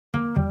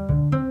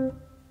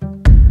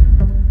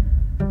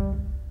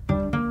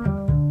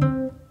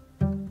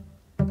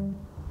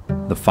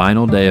The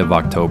final day of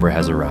October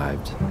has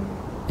arrived.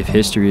 If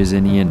history is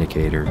any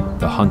indicator,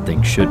 the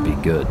hunting should be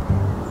good.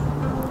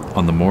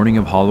 On the morning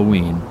of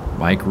Halloween,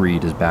 Mike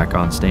Reed is back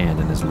on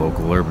stand in his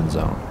local urban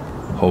zone,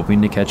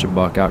 hoping to catch a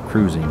buck out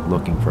cruising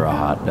looking for a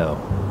hot doe.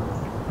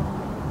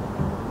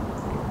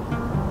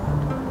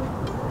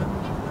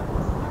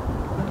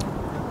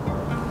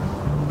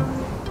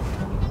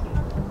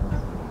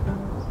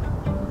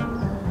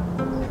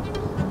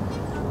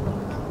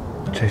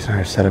 Jason and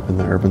I are set up in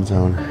the urban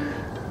zone.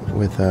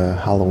 With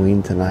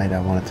Halloween tonight,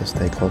 I wanted to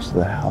stay close to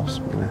the house.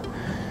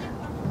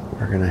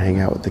 We're gonna hang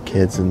out with the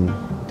kids and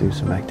do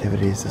some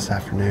activities this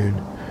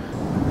afternoon.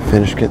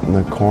 Finished getting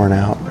the corn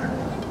out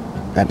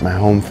at my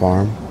home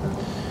farm.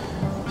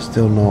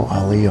 Still no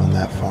Ali on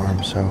that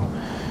farm, so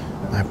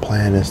my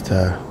plan is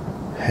to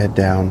head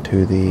down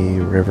to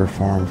the river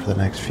farm for the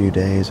next few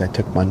days. I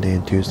took Monday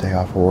and Tuesday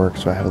off of work,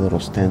 so I have a little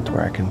stint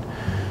where I can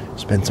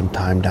spend some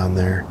time down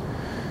there.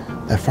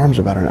 That farm's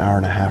about an hour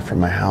and a half from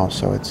my house,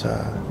 so it's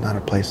not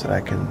a place that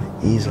I can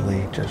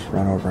easily just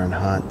run over and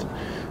hunt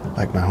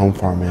like my home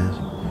farm is.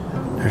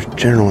 There's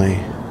generally,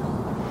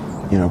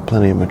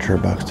 plenty of mature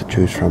bucks to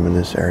choose from in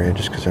this area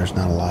just because there's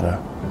not a lot of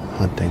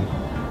hunting.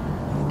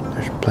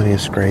 There's plenty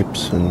of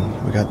scrapes,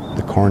 and we got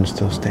the corn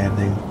still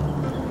standing.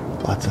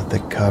 Lots of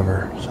thick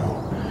cover, so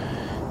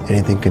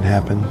anything can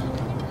happen.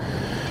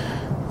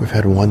 We've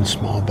had one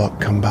small buck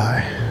come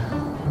by.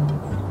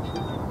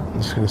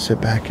 I'm just gonna sit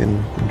back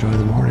and enjoy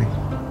the morning.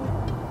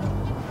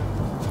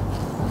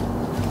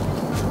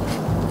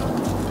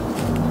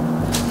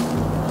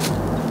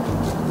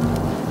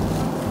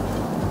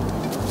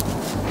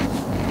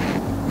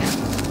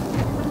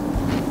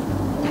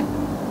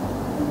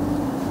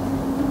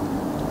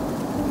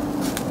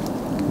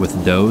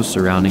 With does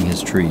surrounding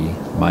his tree,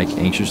 Mike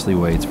anxiously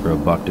waits for a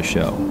buck to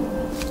show.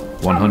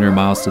 100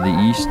 miles to the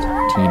east,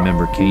 team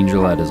member Kane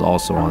Gillette is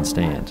also on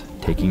stand,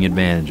 taking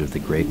advantage of the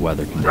great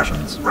weather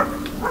conditions.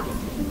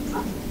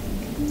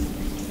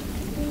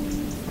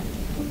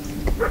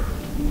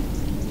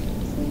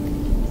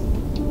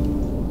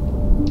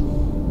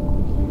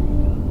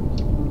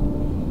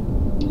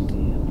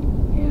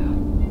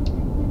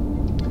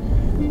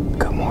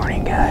 Good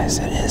morning, guys.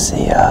 It is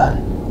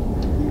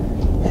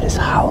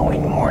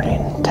Halloween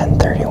morning,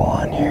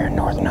 10:31 here in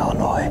Northern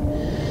Illinois.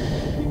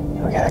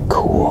 We got a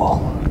cool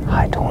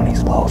high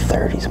 20s, low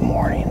 30s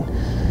morning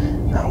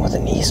with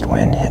an east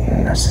wind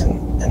hitting us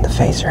in the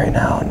face right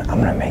now, and I'm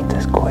gonna make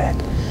this quick.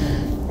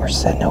 We're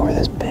sitting over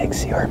this big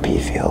CRP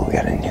field. We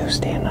got a new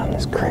stand on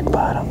this creek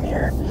bottom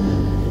here,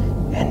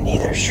 and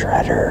either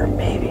Shredder or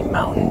maybe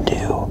Mountain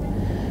Dew.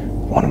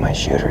 One of my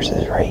shooters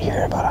is right here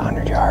at about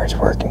 100 yards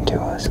working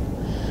to us.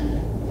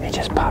 He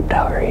just popped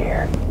out right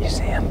here. You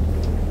see him?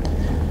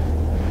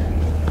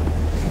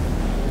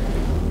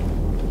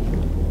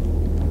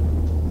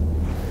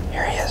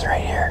 Here he is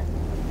right here.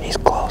 He's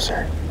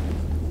closer.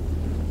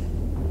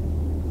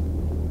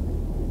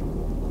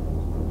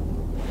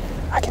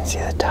 I can see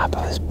the top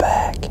of his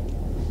back.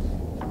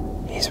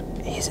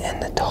 He's in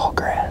the tall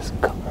grass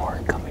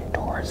coming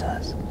towards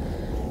us.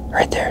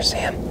 Right there, see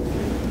him?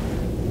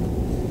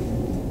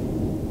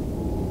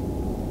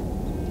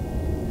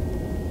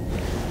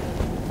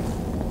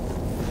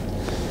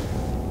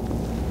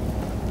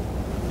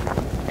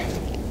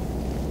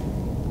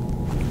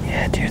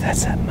 Yeah, dude,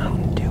 that's that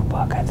Mountain Dew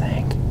buck, I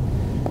think.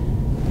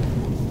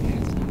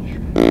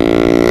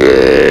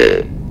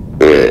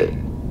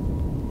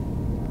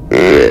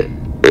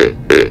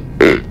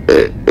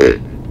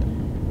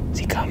 Is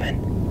he coming?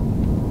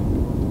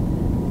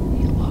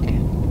 He's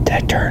looking. Did I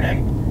turn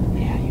him?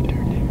 Yeah, you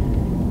turned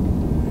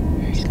him.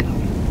 Here he's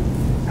coming.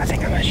 I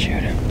think I'm gonna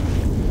shoot him.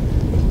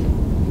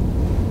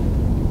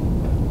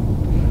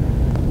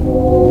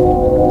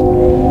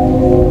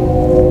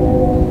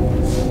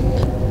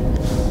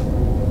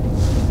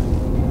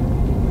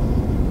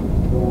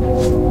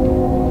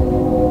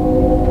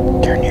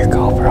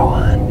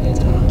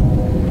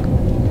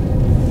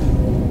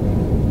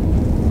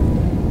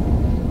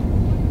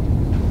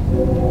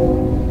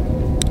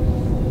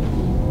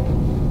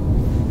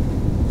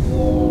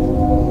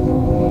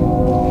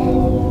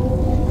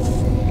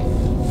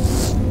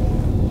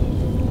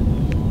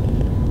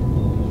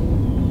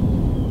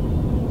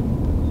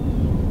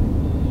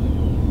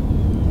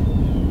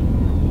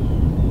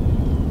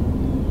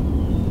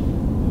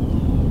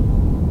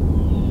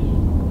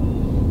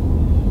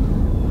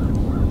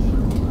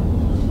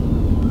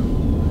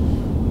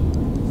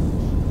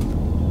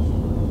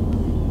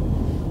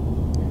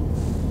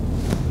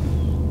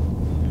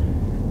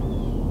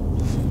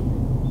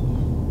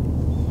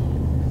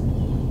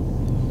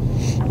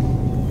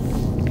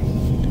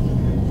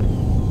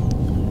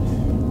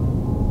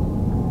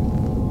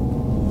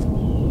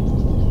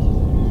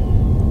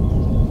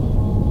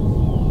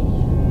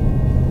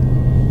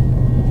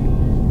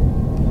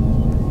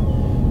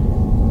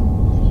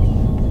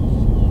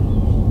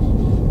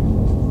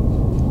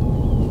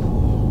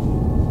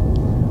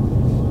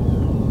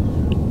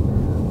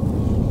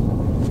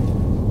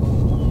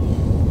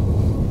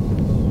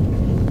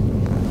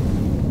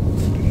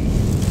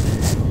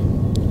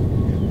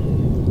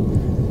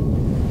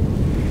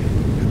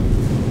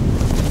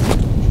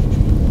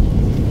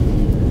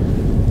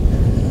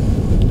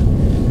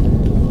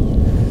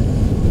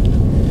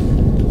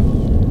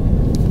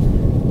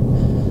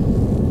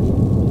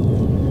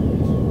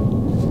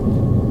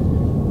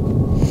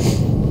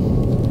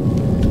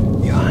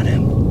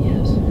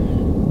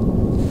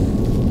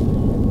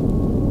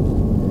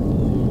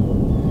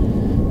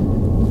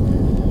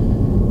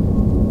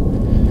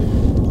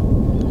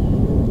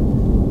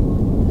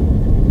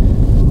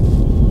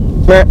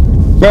 Bear,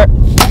 bear. I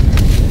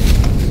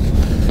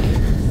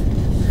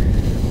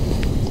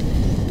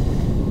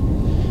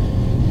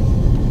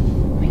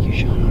think you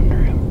shot under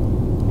him.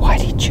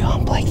 Why'd he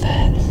jump like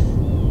that?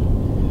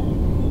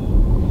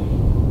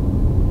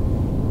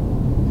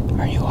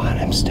 Are you on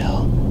him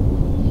still?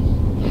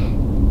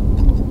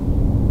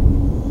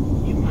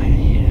 You might have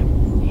hit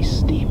him. He's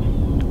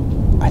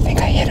steaming. I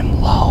think I hit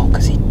him low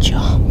because he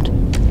jumped.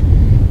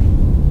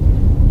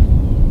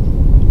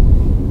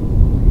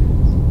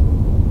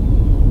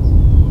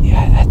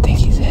 Yeah, I think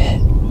he's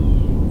hit.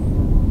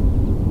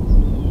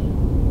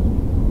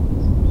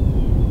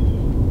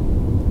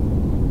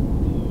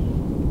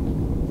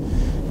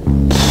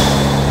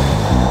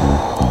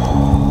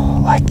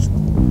 Like,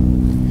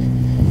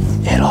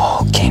 it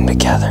all came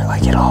together.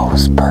 Like, it all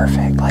was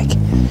perfect. Like,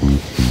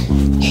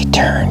 he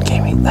turned,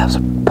 gave me, that was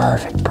a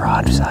perfect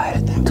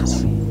broadside. That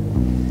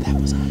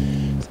was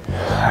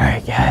all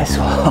right, guys.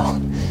 Well,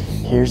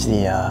 here's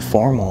the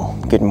formal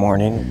good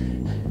morning.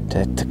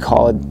 To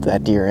call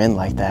that deer in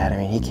like that, I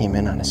mean, he came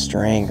in on a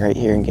string right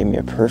here and gave me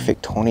a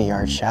perfect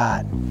 20-yard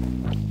shot.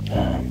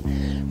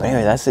 But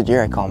anyway, that's the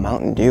deer I call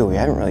Mountain Dew. We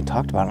haven't really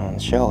talked about it on the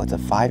show. It's a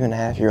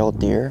 5.5-year-old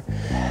deer.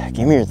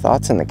 Give me your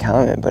thoughts in the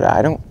comment. But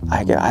I don't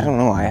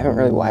know. I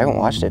haven't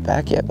watched it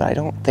back yet. But I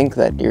don't think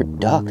that deer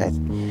ducked.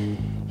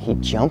 He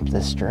jumped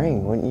the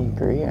string. Wouldn't you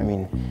agree? I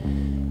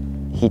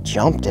mean, he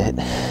jumped it,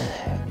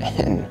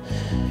 and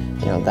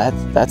you know,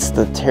 that's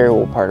the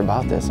terrible part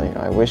about this.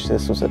 I wish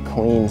this was a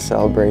clean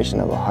celebration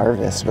of a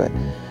harvest, but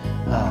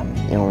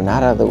you know, we're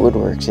not out of the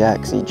woodworks yet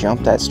because he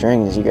jumped that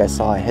string. As you guys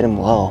saw, I hit him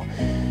low.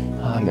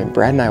 And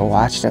Brad and I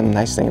watched him. The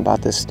nice thing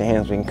about this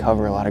stand is we can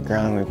cover a lot of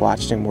ground. We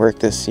watched him work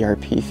this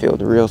CRP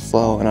field real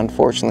slow, and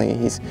unfortunately,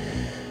 he's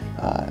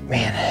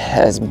man,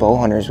 as bow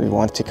hunters, we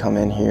want to come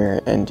in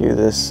here and do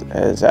this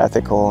as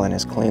ethical and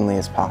as cleanly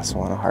as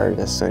possible on a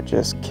harvest. So it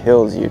just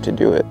kills you to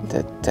do it,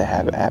 to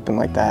have it happen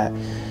like that.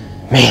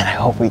 Man, I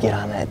hope we get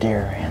on that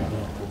deer, man.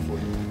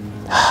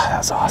 That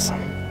was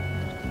awesome.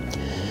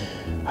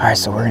 All right,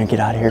 so we're gonna get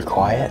out of here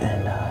quiet,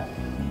 and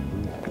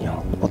you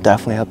know, we'll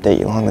definitely update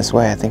you along this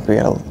way. I think we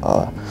got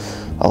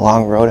a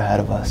long road ahead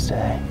of us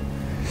today.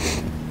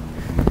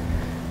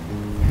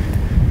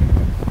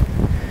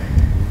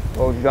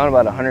 Well, we've gone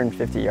about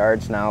 150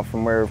 yards now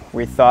from where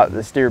we thought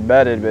this deer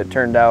bedded, but it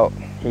turned out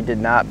he did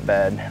not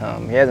bed.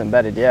 He hasn't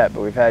bedded yet,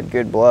 but we've had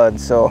good blood,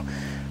 so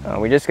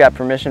we just got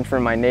permission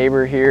from my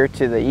neighbor here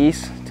to the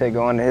east to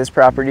go onto his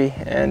property,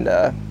 and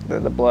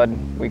the blood,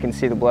 we can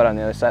see the blood on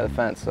the other side of the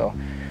fence. So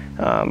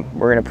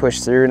we're gonna push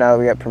through now that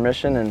we got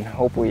permission, and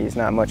hopefully he's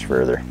not much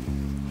further.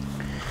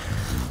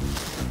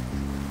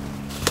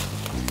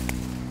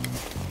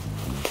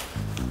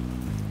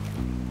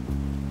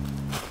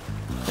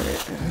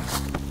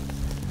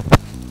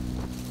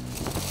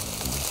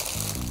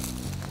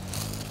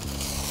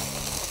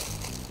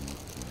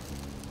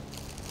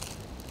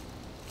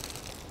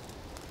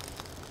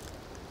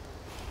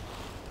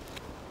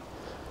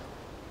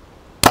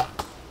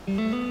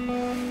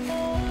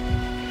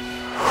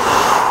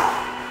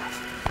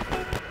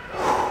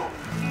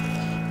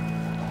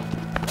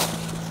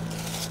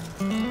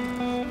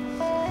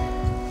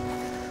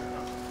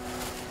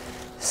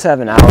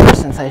 Seven hours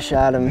since I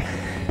shot him.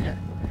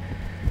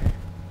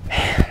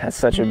 Man, that's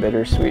such a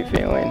bittersweet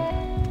feeling.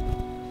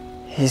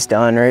 He's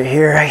done right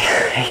here.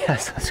 I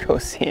guess let's go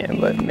see him,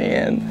 but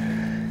man,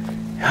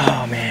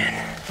 oh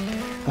man.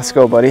 Let's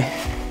go, buddy.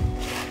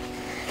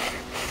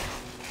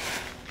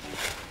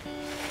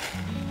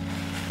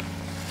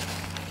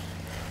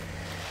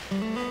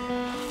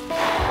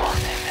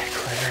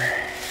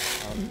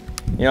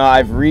 You know,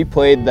 I've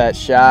replayed that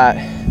shot,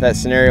 that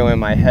scenario in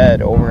my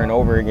head over and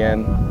over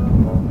again.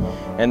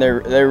 And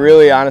there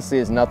really honestly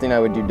is nothing I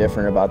would do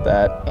different about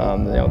that.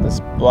 You know,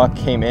 this buck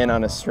came in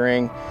on a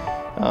string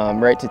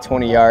right to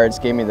 20 yards,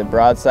 gave me the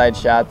broadside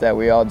shot that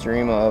we all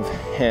dream of.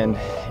 And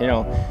you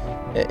know,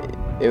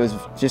 it was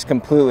just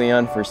completely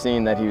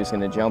unforeseen that he was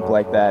gonna jump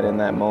like that in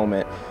that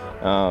moment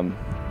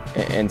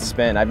and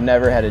spin. I've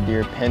never had a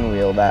deer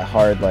pinwheel that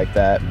hard like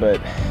that,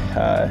 but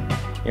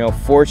you know,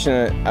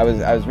 I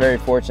was very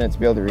fortunate to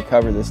be able to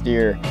recover this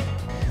deer.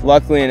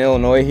 Luckily in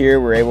Illinois here,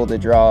 we're able to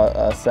draw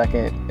a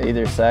second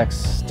either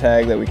sex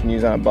tag that we can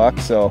use on a buck,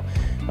 so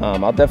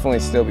I'll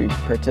definitely still be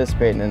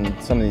participating in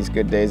some of these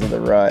good days of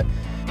the rut.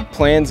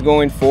 Plans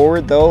going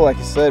forward though, like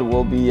I said,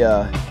 we'll be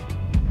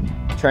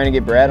trying to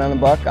get Brad on the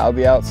buck. I'll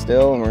be out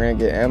still, and we're gonna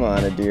get Emma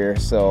on a deer,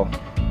 so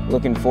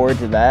looking forward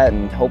to that,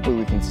 and hopefully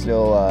we can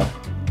still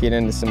get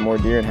into some more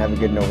deer and have a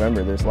good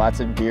November. There's lots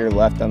of deer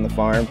left on the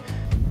farm.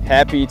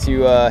 Happy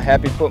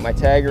to put my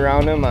tag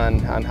around them on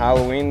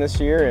Halloween this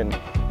year, and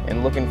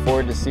looking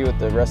forward to see what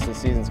the rest of the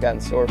season's got in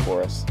store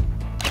for us.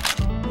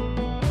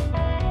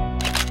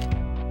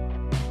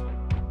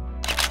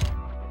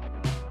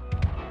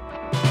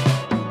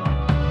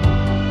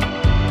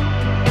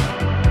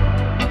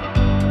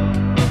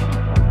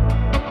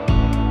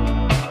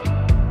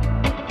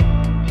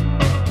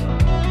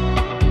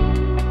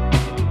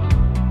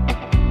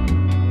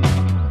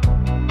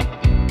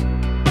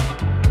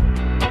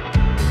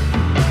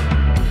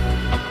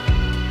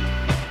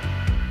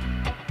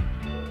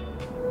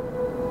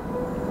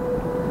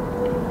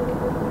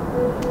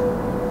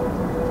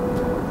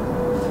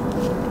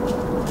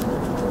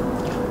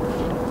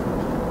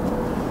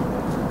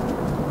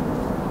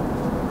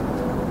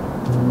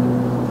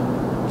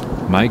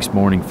 Mike's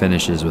morning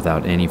finishes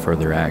without any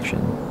further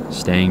action.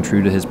 Staying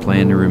true to his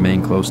plan to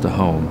remain close to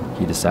home,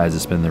 he decides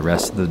to spend the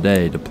rest of the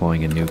day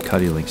deploying a new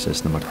cutty link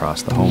system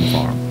across the home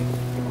farm.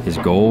 His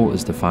goal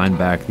is to find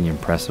back the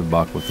impressive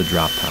buck with the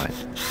drop tine,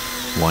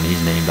 one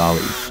he's named Ali.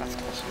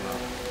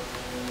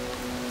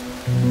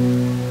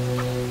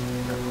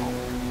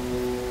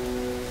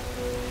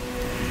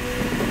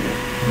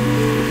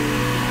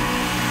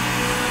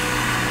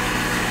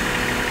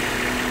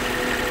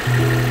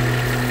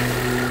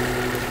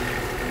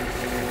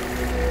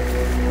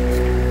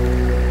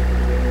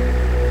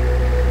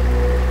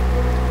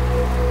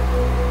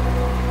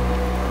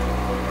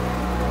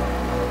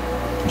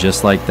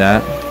 Just like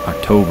that,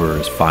 October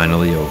is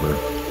finally over.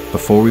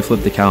 Before we flip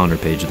the calendar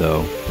page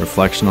though,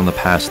 reflection on the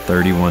past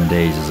 31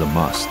 days is a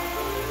must.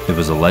 It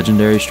was a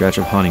legendary stretch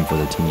of hunting for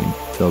the team,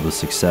 filled with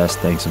success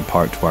thanks in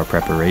part to our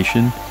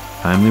preparation,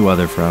 timely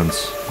weather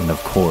fronts, and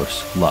of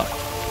course, luck.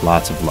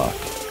 Lots of luck.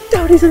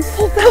 Downey's in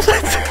full balance.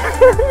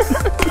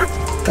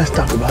 Let's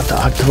talk about the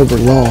October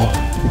lull.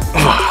 Oh,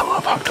 I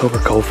love October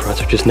cold fronts.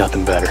 They're just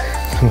nothing better.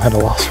 I'm at a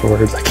loss for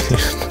words. I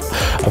can't.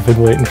 I've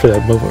been waiting for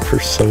that moment for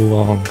so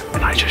long.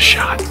 And I just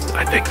shot,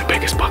 I think, the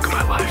biggest buck of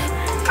my life.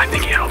 I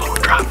think he had a little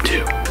drop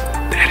too.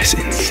 That is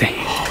insane.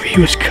 Oh,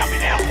 he was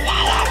coming out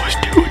while I was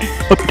doing an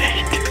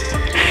update.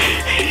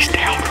 And he's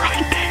down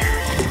right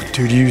there.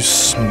 Dude, you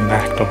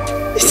smacked him.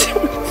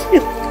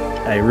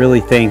 I really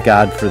thank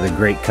God for the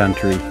great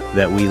country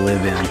that we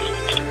live in.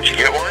 Did you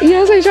get one?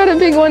 Yes, I shot a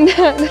big one,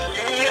 Dad.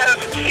 Yes,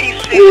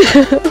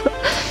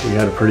 We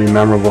had a pretty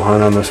memorable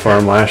hunt on this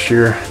farm last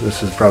year.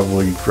 This is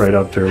probably right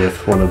up there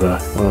with one of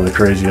the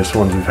craziest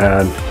ones we've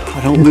had.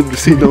 I don't live to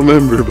see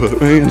November, but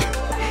man,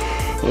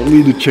 I'll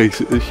need to chase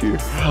it this year.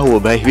 Oh,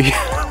 baby.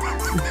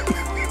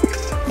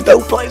 No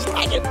place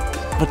like it.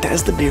 But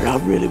that's the deer I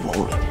really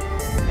want.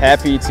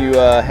 Happy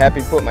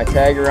to put my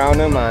tag around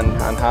him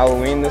on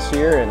Halloween this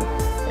year,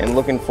 and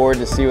looking forward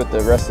to see what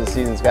the rest of the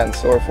season's got in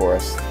store for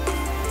us.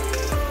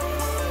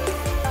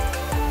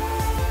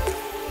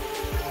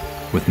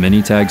 With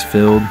mini tags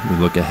filled, we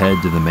look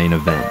ahead to the main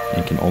event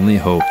and can only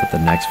hope that the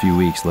next few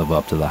weeks live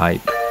up to the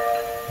hype.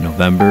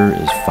 November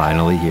is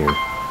finally here.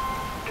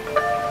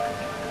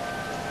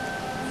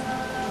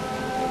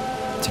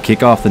 To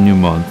kick off the new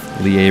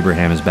month, Lee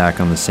Abraham is back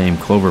on the same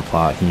clover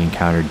plot he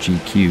encountered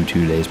GQ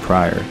 2 days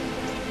prior.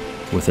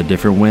 With a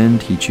different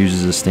wind, he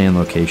chooses a stand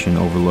location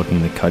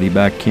overlooking the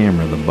cutty-back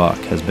camera the buck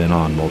has been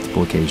on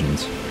multiple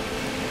occasions.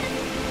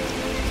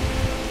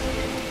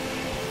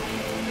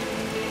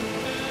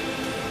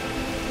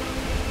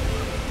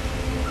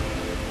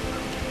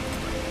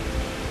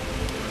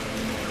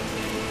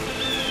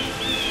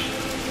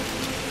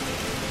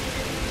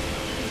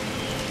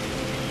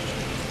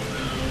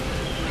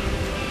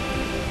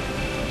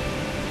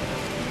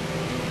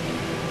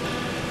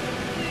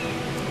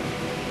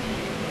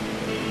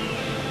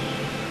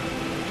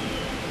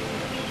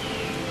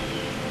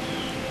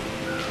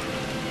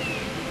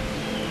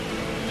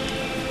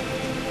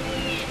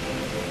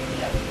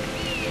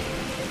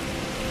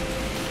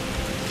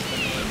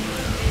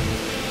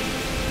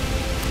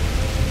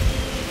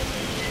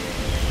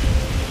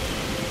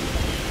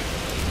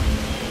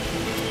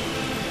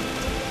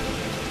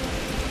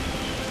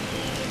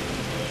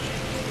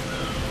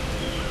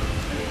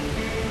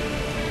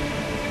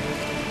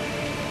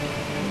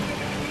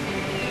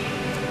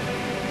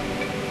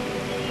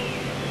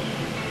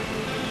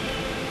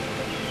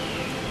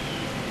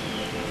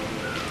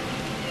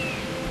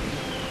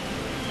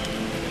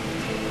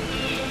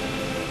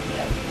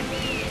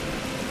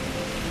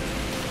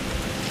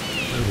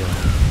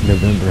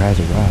 November has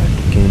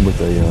arrived. It came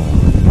with a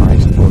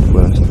nice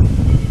northwest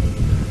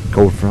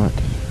cold front.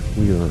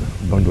 We are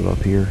bundled up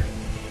here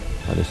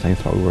the same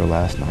spot we were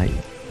last night.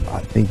 I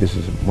think this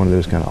is one of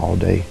those kind of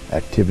all-day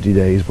activity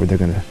days where they're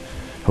going to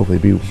hopefully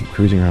be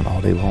cruising around all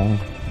day long.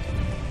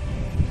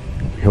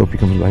 We hope he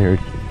comes by here,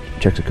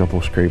 checks a couple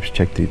of scrapes,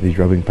 checks these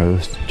rubbing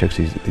posts, checks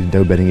these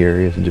doe bedding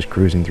areas, and just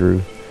cruising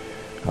through.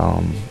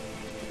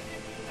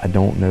 I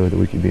don't know that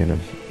we could be in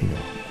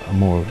a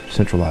more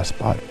centralized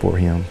spot for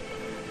him.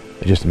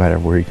 It's just a matter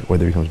of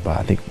whether he comes by.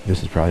 I think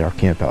this is probably our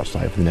camp out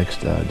site for the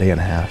next day and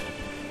a half,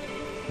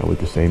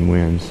 with the same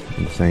winds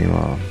and the same,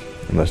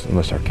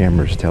 unless our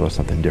cameras tell us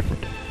something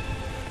different.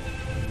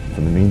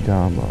 In the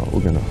meantime,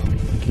 we're gonna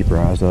keep our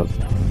eyes up,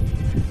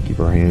 keep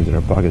our hands in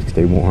our pockets,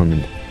 stay warm,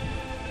 and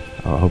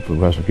hopefully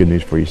we'll have some good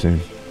news for you soon.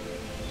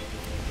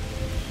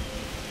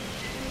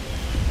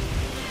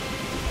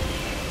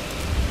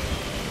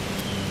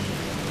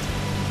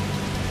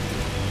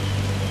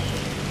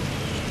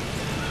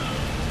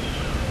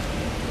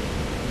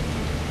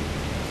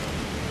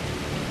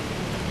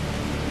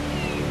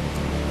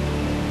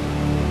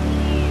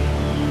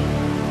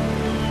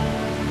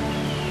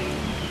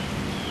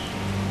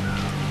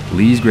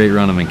 Lee's great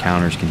run of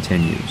encounters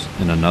continues,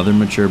 and another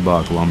mature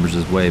buck lumbers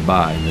his way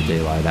by in the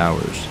daylight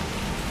hours.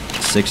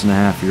 A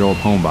 6.5-year-old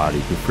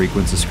homebody who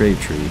frequents the scrape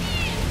tree.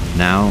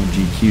 Now,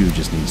 GQ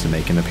just needs to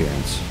make an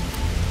appearance.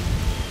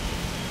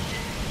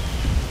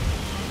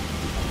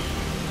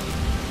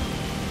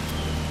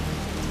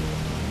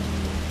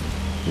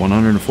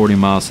 140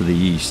 miles to the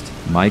east,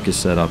 Mike is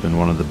set up in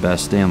one of the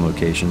best stand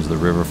locations the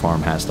river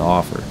farm has to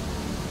offer,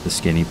 the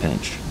Skinny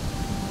Pinch.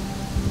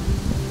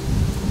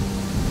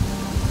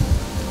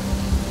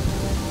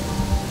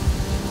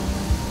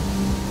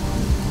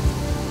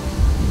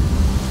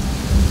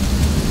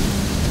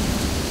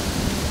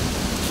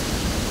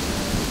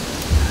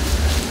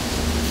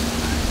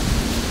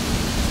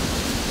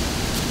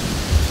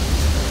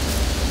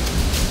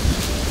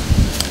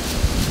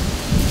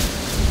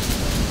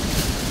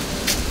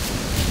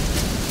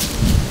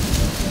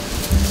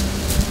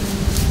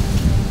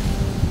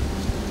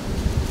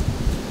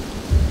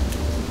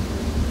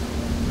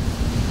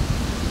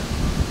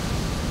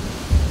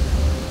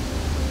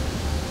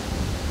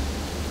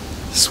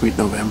 Sweet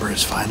November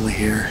is finally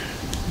here.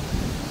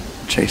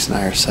 Chase and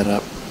I are set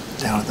up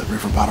down at the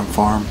River Bottom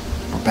Farm.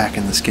 We're back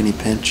in the Skinny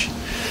Pinch,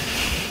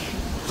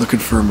 looking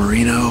for a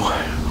merino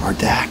or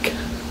DAC.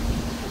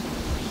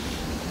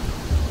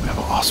 We have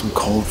an awesome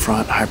cold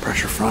front, high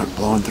pressure front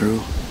blowing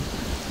through.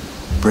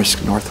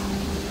 Brisk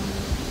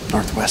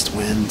northwest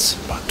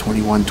winds, about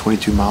 21,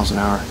 22 miles an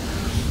hour.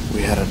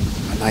 We had a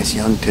nice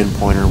young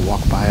 10-pointer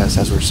walk by us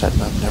as we were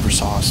setting up, never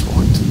saw us,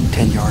 walked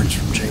 10 yards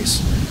from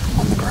Chase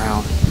on the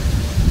ground.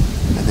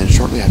 And then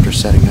shortly after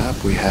setting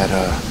up, we had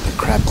the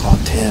crab claw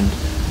 10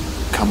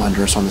 come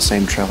under us on the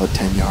same trail at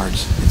 10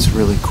 yards. It's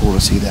really cool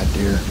to see that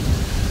deer.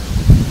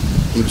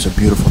 He was a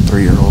beautiful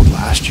 3-year-old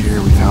last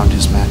year. We found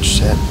his match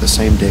set the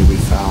same day we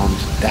found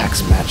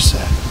Dak's match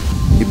set.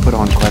 He put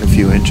on quite a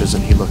few inches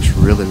and he looks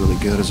really, really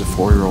good as a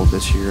 4-year-old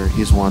this year.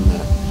 He's one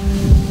that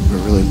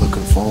we're really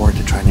looking forward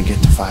to trying to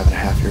get to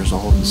 5.5 years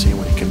old and see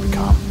what he can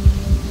become.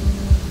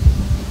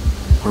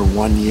 We're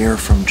 1 year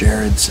from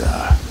Jared's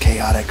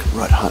chaotic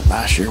rut hunt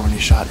last year when he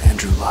shot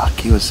Andrew Luck.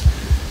 He was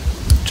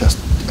just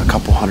a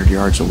couple hundred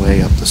yards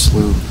away up the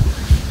slough,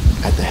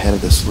 at the head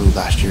of the slough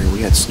last year.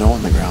 We had snow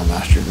on the ground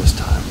last year this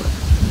time, but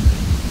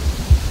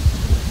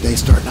day's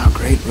starting out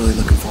great. Really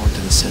looking forward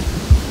to the sit.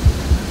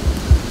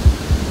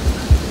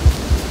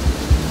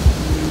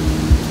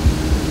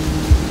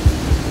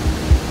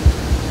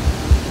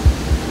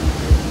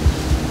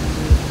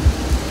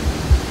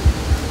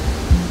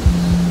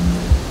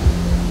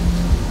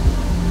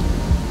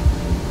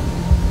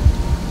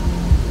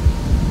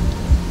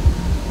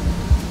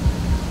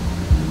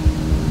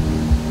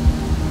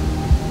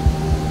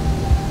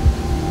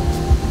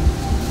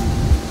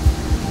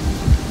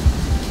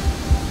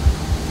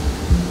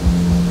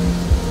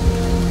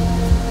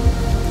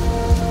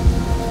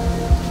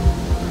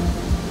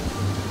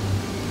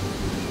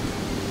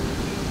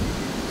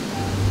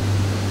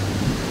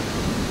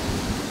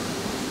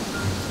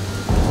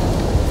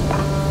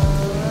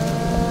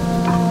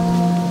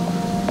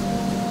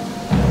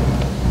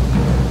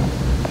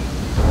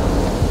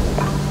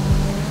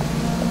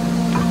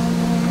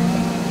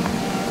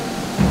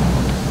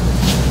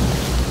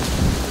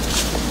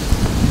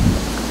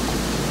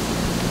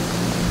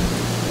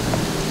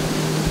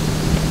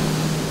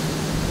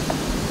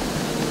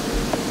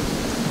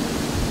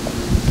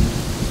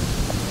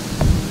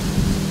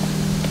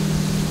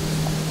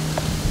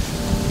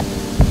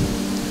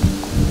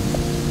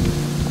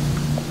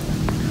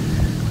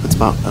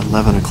 About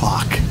 11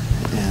 o'clock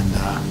and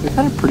we've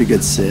had a pretty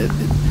good sit.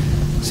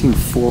 We've seen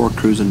 4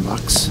 cruising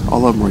bucks.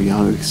 All of them were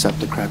young except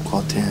the crab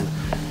claw 10.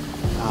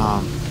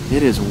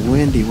 It is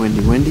windy. I'm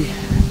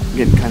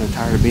getting kind of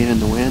tired of being in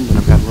the wind and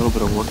I've got a little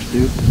bit of work to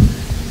do.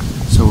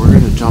 So we're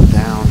going to jump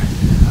down,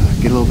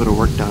 get a little bit of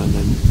work done and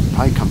then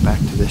probably come back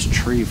to this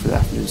tree for the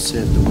afternoon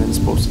sit. The wind's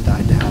supposed to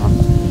die down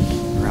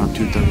around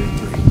 2:30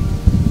 or 3.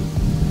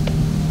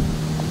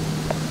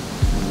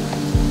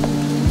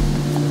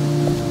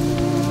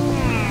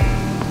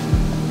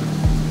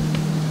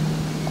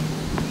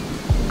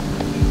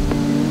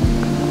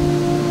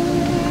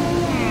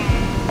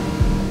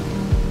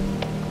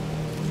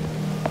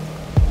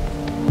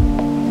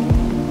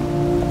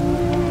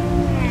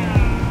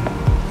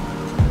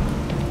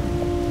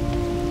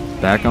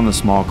 Back on the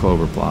small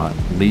clover plot,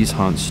 Lee's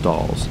hunt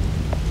stalls.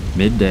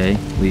 Midday,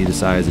 Lee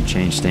decides to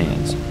change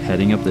stands,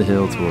 heading up the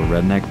hill to a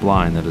redneck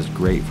blind that is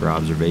great for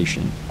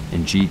observation,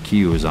 and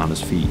GQ is on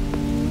his feet.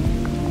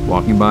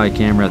 Walking by a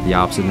camera at the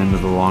opposite end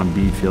of the long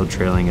bead field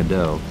trailing a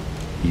doe,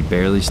 he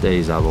barely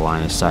stays out of the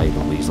line of sight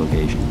of Lee's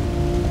location.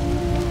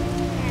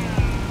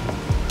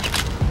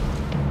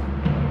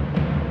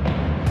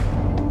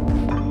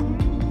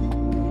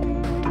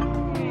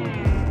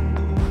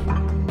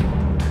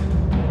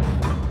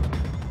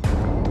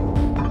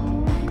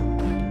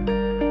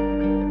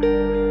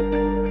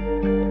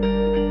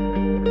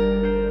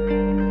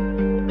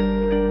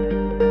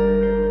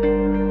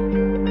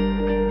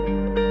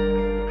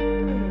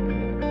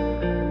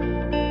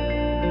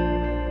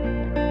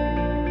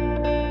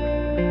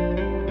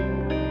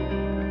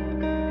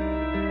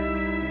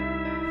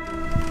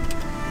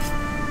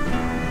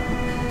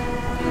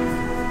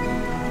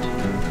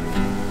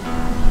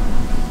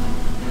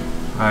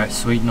 Alright,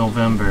 sweet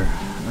November.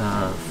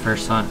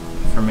 First hunt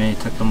for me.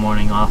 Took the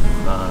morning off,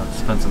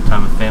 spent some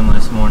time with family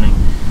this morning.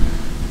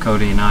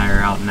 Cody and I are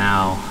out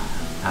now.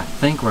 I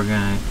think we're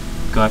gonna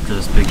go after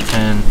this Big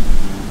 10.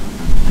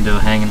 and do a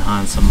hanging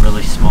hunt, some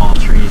really small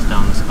trees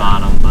down this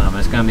bottom. But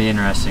it's going to be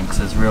interesting because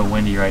it's real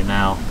windy right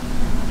now,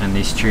 and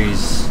these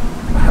trees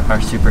are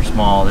super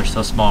small. They're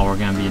so small we're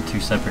going to be in 2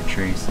 separate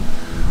trees.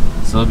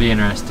 So it'll be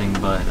interesting,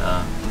 but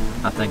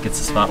I think it's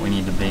the spot we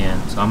need to be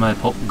in. So I'm going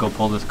to go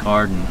pull this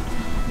card and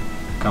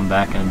come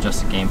back and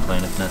adjust the game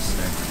plan if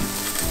necessary.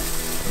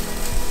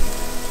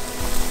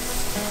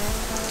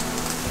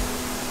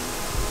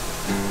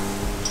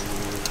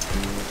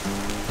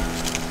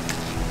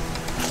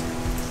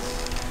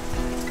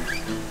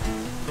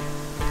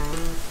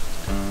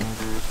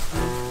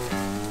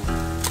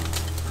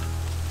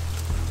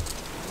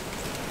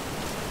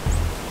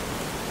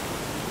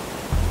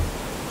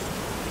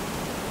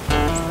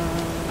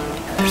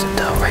 There's a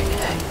doe right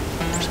here.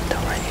 There's a doe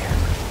right here.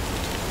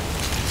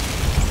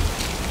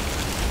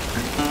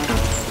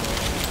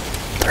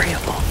 3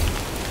 of them.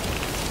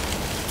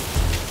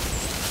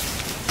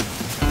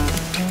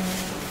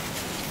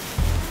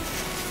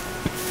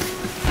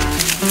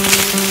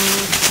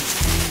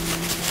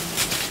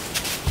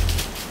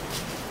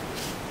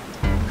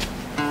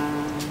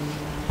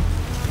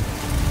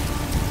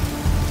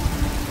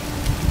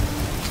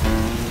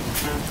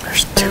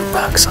 There's 2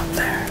 bucks up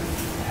there.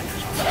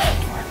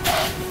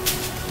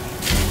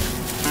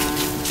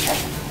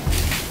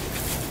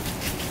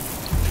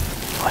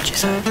 What'd you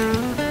say?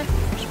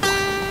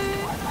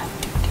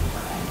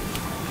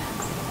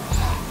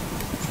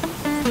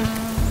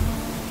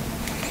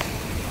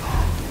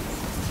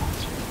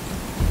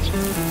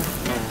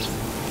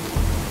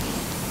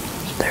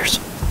 There's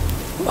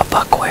a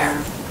buck where? You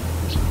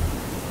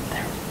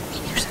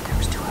said there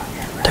was 2 out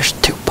here, right? There's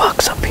 2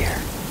 bucks up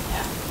here.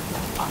 Yeah.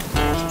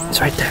 He's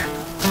right there.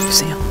 You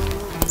see him?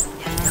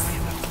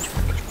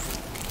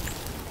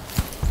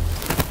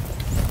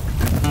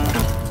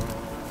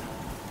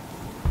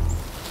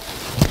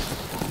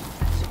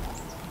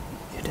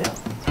 You do?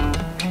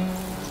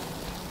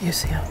 You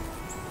see him?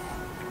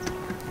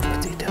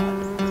 What's he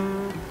doing?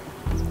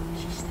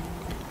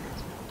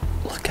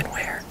 Looking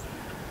where?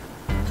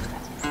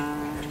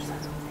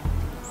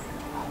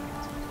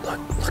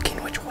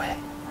 Looking which way?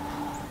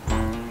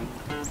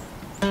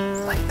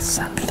 Like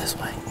south this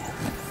way.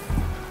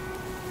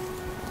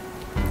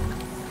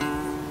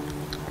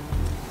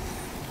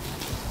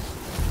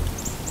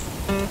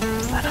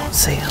 I don't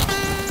see him.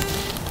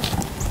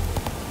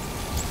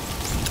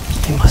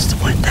 He must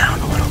have went down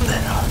a little bit.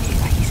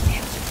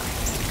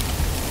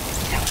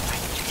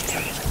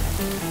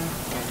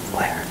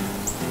 Where?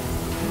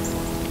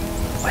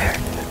 Where?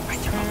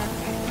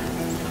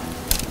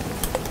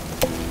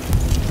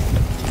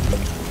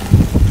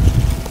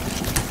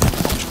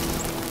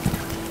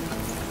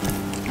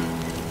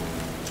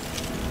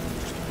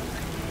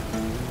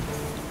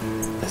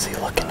 Is he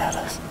looking at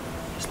us?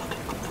 He's looking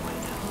up the way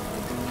now.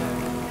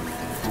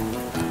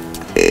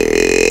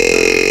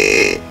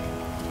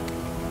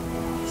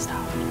 He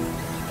stopped.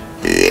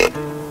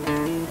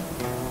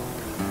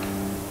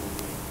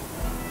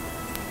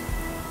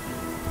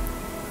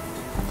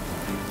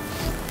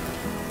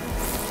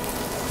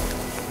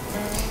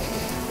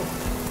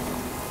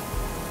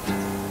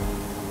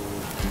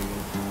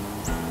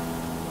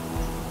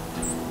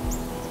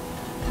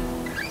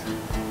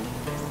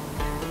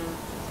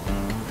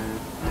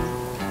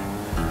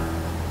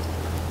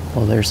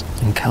 Well, there's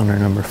encounter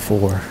number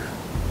 4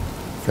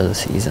 for the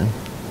season.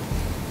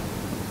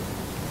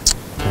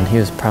 And he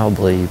was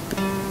probably,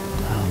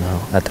 I don't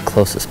know, at the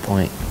closest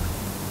point,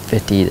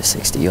 50 to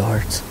 60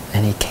 yards.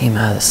 And he came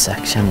out of the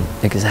section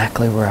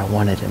exactly where I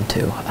wanted him to.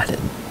 You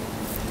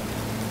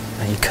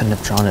couldn't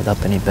have drawn it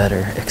up any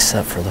better,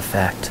 except for the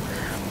fact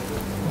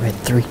we had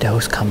 3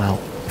 does come out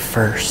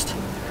first.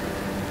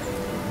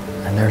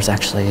 And there's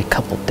actually a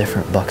couple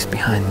different bucks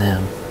behind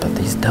them, but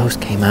these does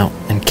came out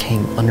and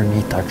came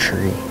underneath our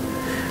tree.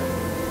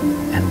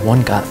 And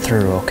one got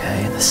through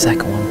okay, and the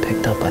second one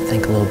picked up, I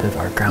think, a little bit of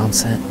our ground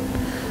scent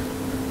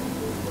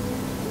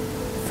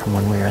from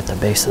when we were at the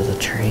base of the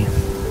tree.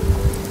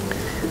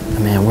 I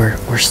mean,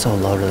 we're so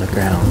low to the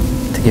ground.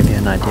 To give you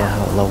an idea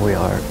how low we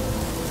are,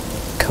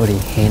 Cody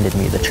handed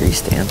me the tree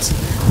stands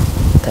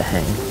to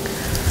hang.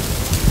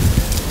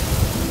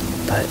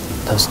 But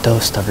those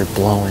does started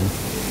blowing,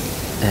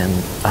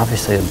 and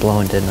obviously the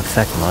blowing didn't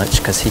affect much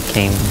because he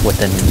came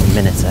within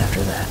minutes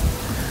after that.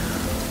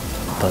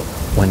 But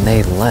when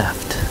they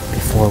left,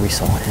 before we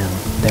saw him,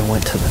 they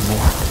went to the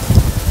north.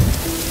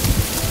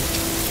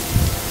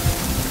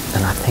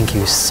 And I think he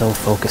was so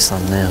focused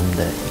on them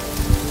that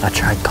I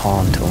tried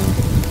calling to him.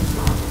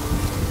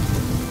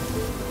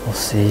 We'll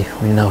see.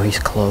 We know he's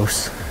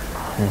close,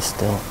 and it's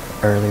still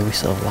early. We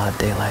still have a lot of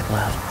daylight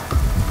left.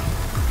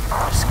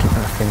 Just keep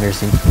our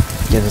fingers and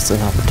give us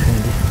an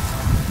opportunity.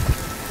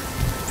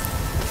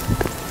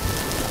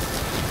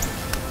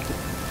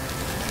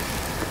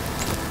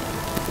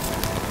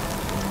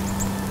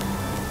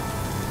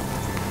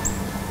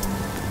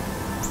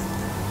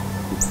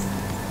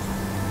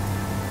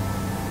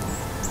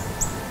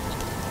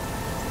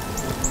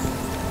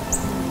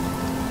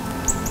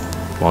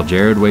 While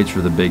Jared waits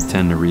for the Big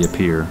 10 to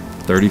reappear,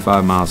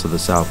 35 miles to the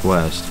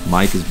southwest,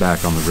 Mike is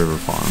back on the river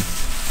farm.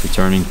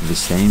 returning to the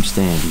same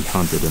stand he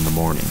hunted in the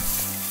morning.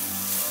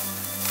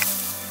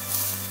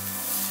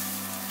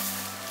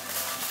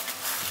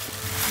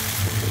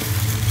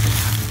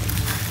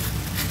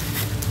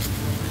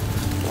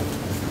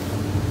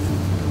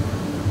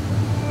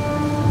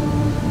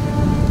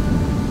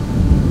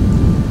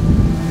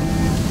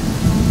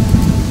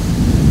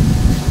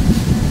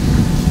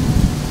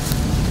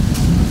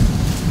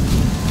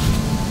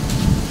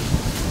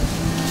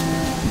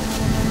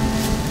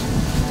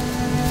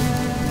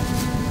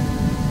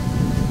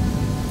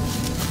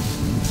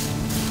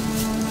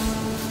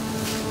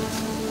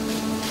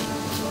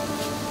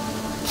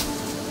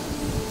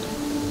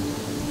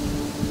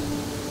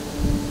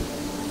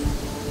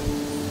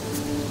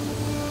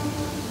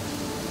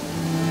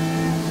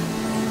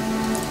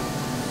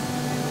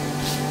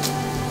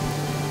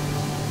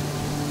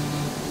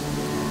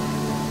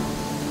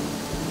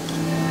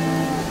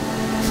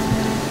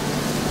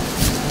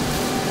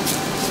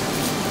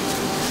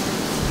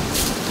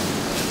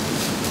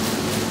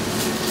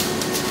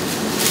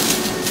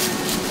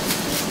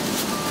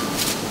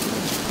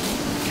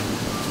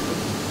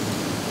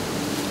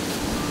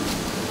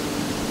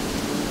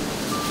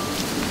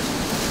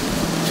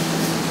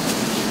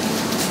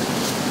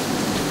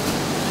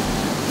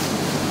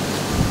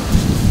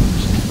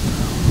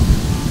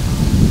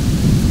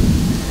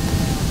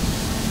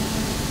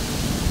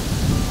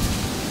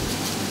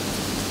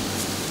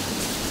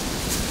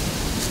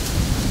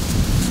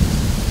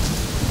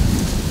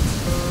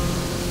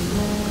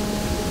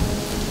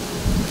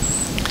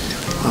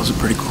 That was a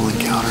pretty cool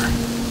encounter.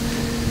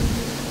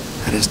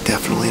 That is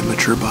definitely a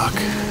mature buck.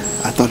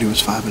 I thought he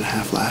was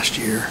 5.5 last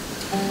year.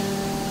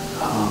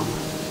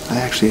 I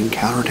actually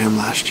encountered him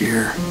last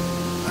year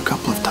a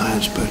couple of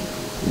times, but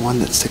one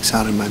that sticks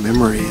out in my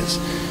memory is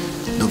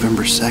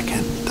November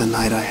 2nd, the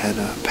night I had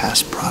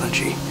passed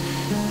Prodigy.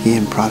 He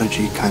and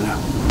Prodigy kind of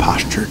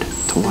postured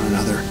to one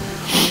another,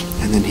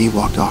 and then he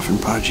walked off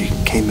and Prodigy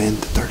came in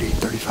to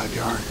 35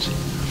 yards.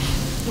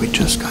 We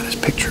just got his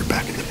picture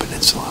back in the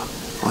peninsula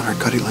on our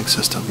Cutty Link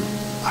system,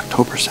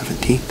 October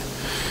 17th.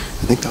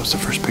 I think that was the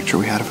first picture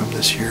we had of him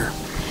this year.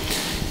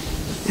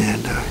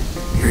 And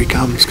here he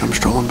comes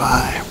strolling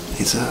by.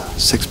 He's a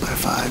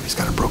 6x5, he's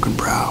got a broken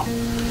brow.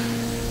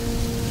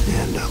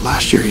 And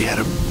last year he had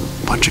a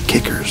bunch of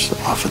kickers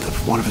off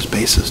of one of his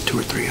bases, 2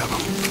 or 3 of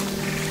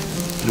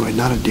them. Anyway,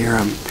 not a deer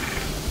I'm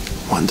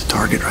wanting to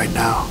target right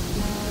now.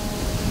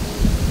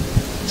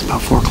 It's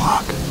about 4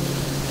 o'clock.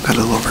 Got a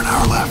little over an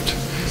hour left.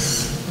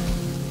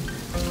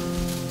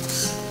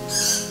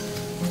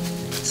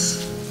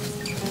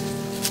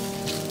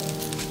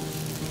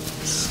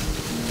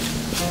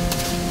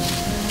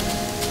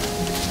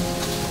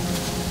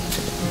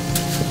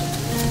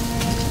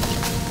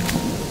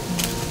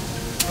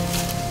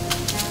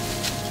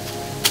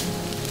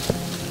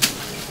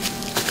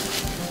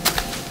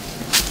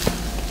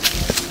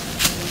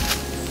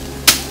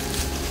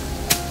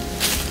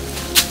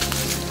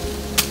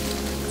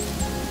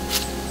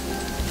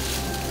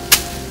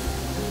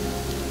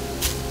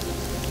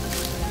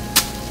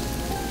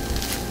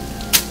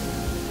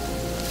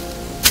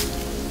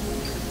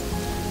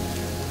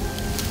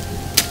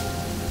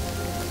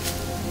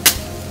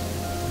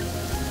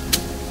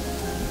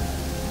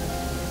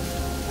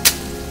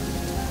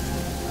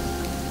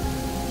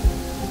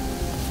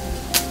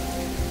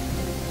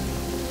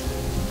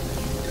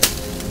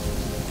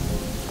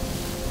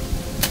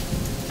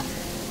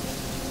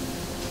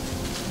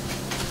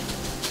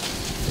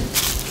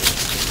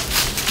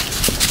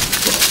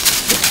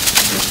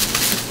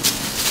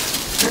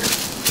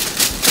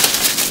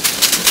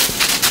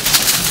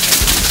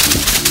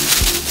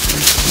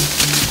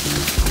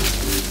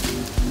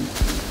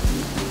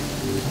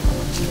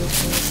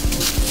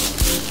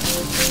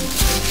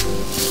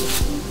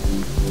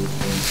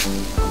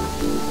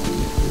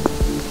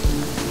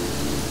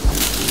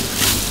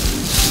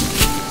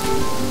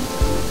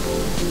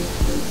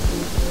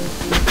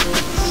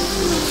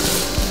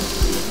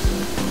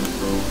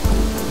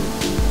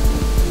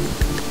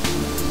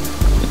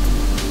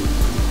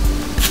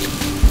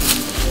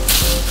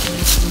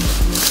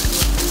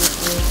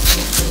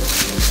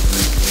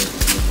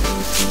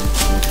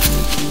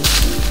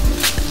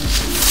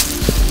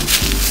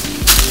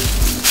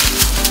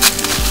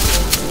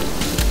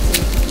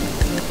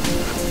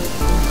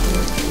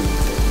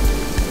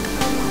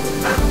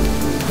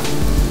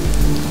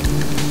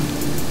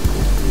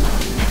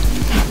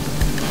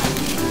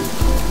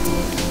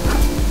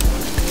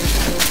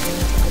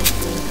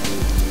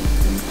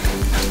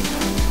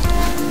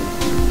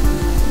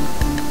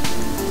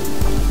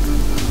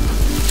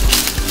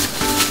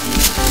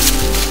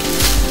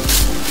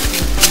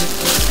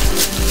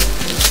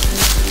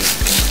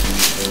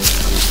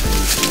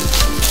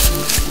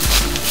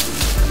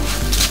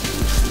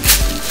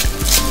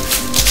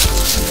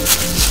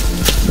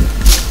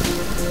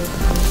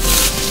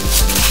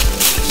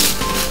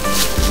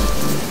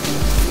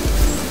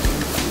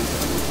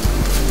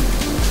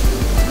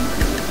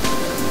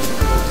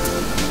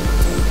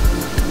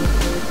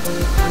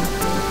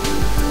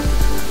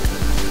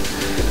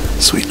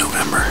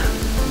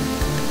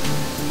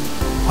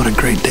 What a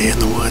great day in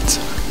the woods.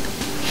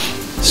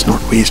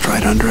 Snort Wheezed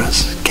right under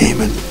us, came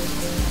and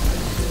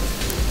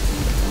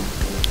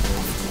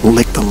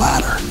licked the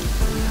ladder.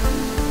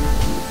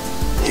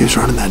 He was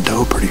running that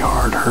doe pretty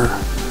hard.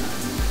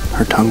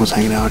 Her tongue was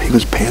hanging out. He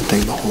was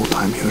panting the whole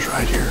time he was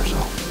right here, so.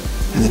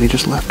 And then he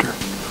just left her.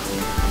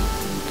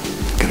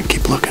 Gonna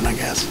keep looking, I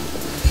guess.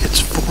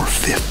 It's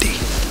 4:50.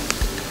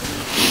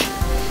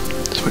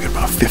 So we got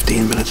about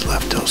 15 minutes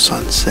left till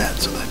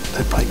sunset, so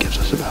that probably gives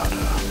us about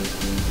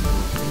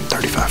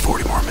 35,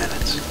 40 more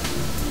minutes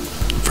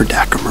for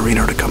Dak or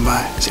Marino to come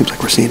by. Seems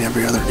like we're seeing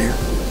every other deer.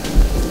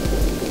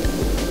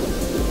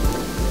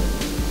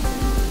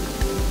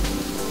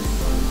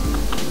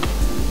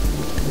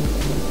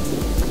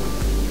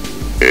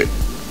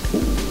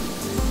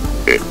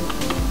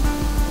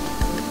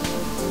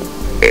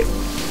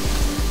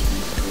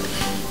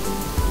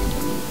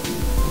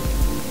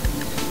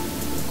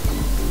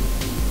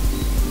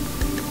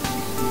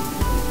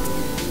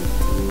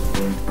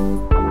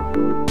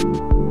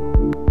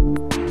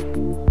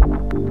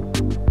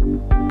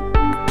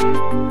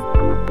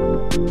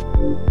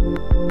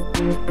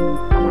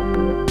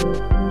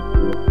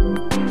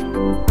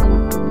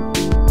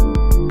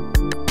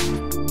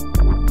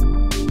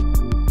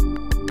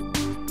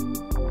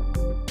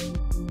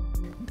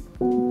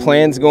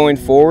 Plans going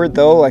forward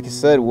though, like I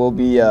said, we'll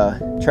be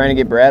trying to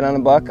get Brad on a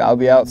buck. I'll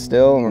be out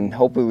still, and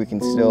hopefully we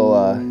can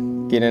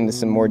still get into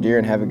some more deer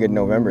and have a good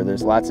November.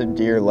 There's lots of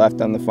deer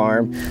left on the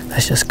farm.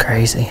 That's just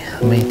crazy.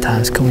 How many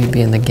times can we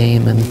be in the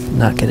game and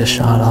not get a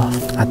shot off?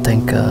 I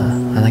think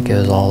it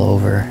was all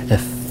over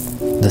if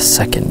the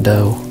second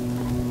doe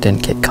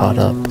didn't get caught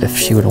up. If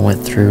she would have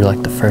went through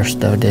like the first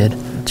doe did.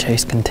 The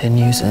chase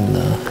continues, and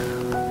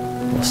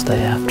we'll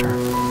stay after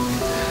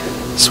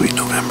her. Sweet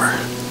November.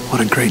 What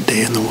a great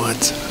day in the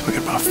woods. We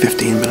got about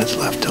 15 minutes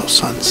left till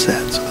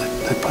sunset, so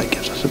that probably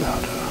gives us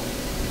about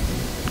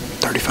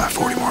 35,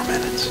 40 more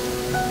minutes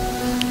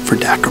for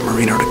Dak or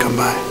Marino to come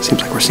by. Seems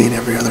like we're seeing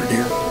every other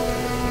deer.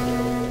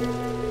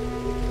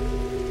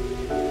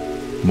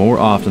 More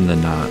often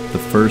than not, the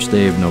first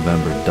day of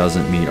November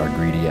doesn't meet our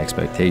greedy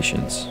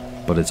expectations,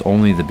 but it's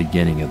only the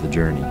beginning of the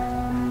journey.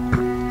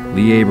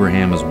 Lee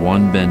Abraham is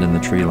one bend in the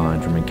tree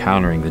line from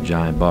encountering the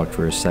giant buck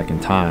for his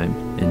second time,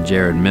 and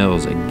Jared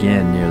Mills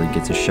again nearly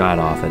gets a shot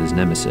off at his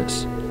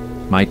nemesis.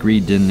 Mike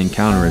Reed didn't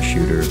encounter a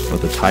shooter, but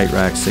the tight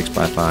rack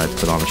 6x5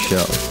 put on a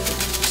show,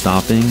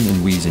 stomping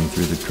and wheezing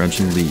through the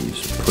crunching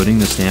leaves, putting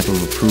the stamp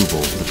of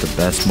approval that the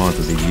best month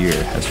of the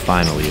year has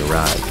finally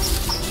arrived.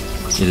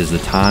 It is the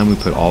time we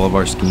put all of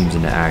our schemes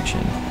into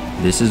action.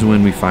 This is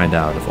when we find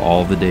out if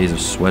all the days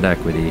of sweat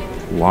equity,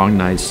 long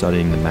nights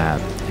studying the map,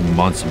 and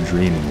months of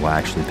dreaming will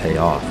actually pay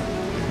off.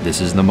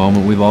 This is the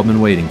moment we've all been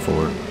waiting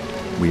for.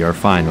 We are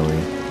finally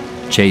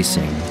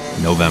chasing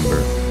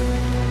November.